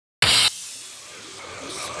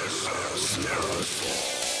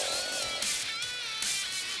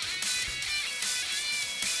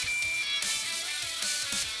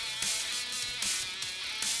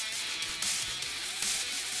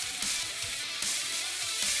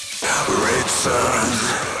Red sun,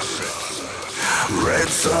 red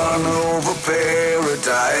sun over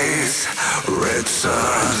paradise. Red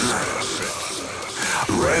sun,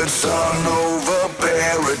 red sun over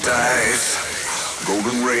paradise.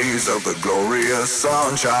 Golden rays of the glorious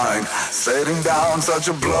sunshine, setting down such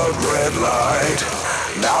a blood-red light.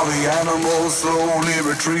 Now the animals slowly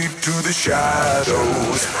retreat to the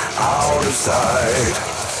shadows, out of sight.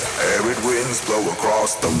 Arid winds blow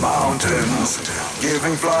across the mountains,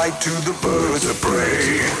 giving flight to the birds of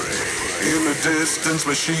prey. In the distance,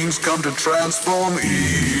 machines come to transform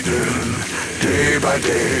Eden, day by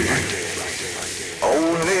day.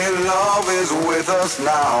 Only love is with us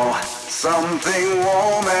now, something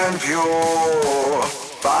warm and pure.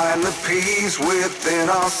 Find the peace within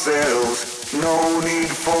ourselves, no need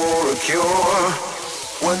for a cure.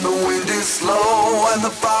 When the wind is slow and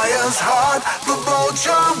the fire's hot, the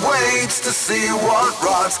vulture waits to see what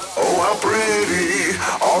rots. Oh, how pretty,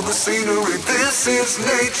 all the scenery, this is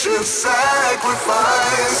nature's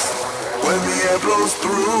sacrifice. When the air blows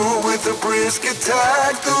through with a brisk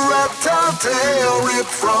attack, the reptile tail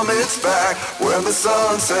ripped from its back. When the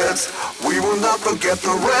sun sets, we will not forget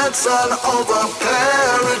the red sun over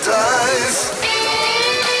paradise.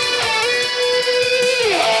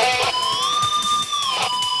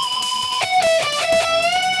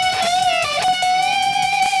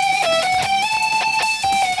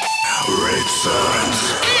 Red sun,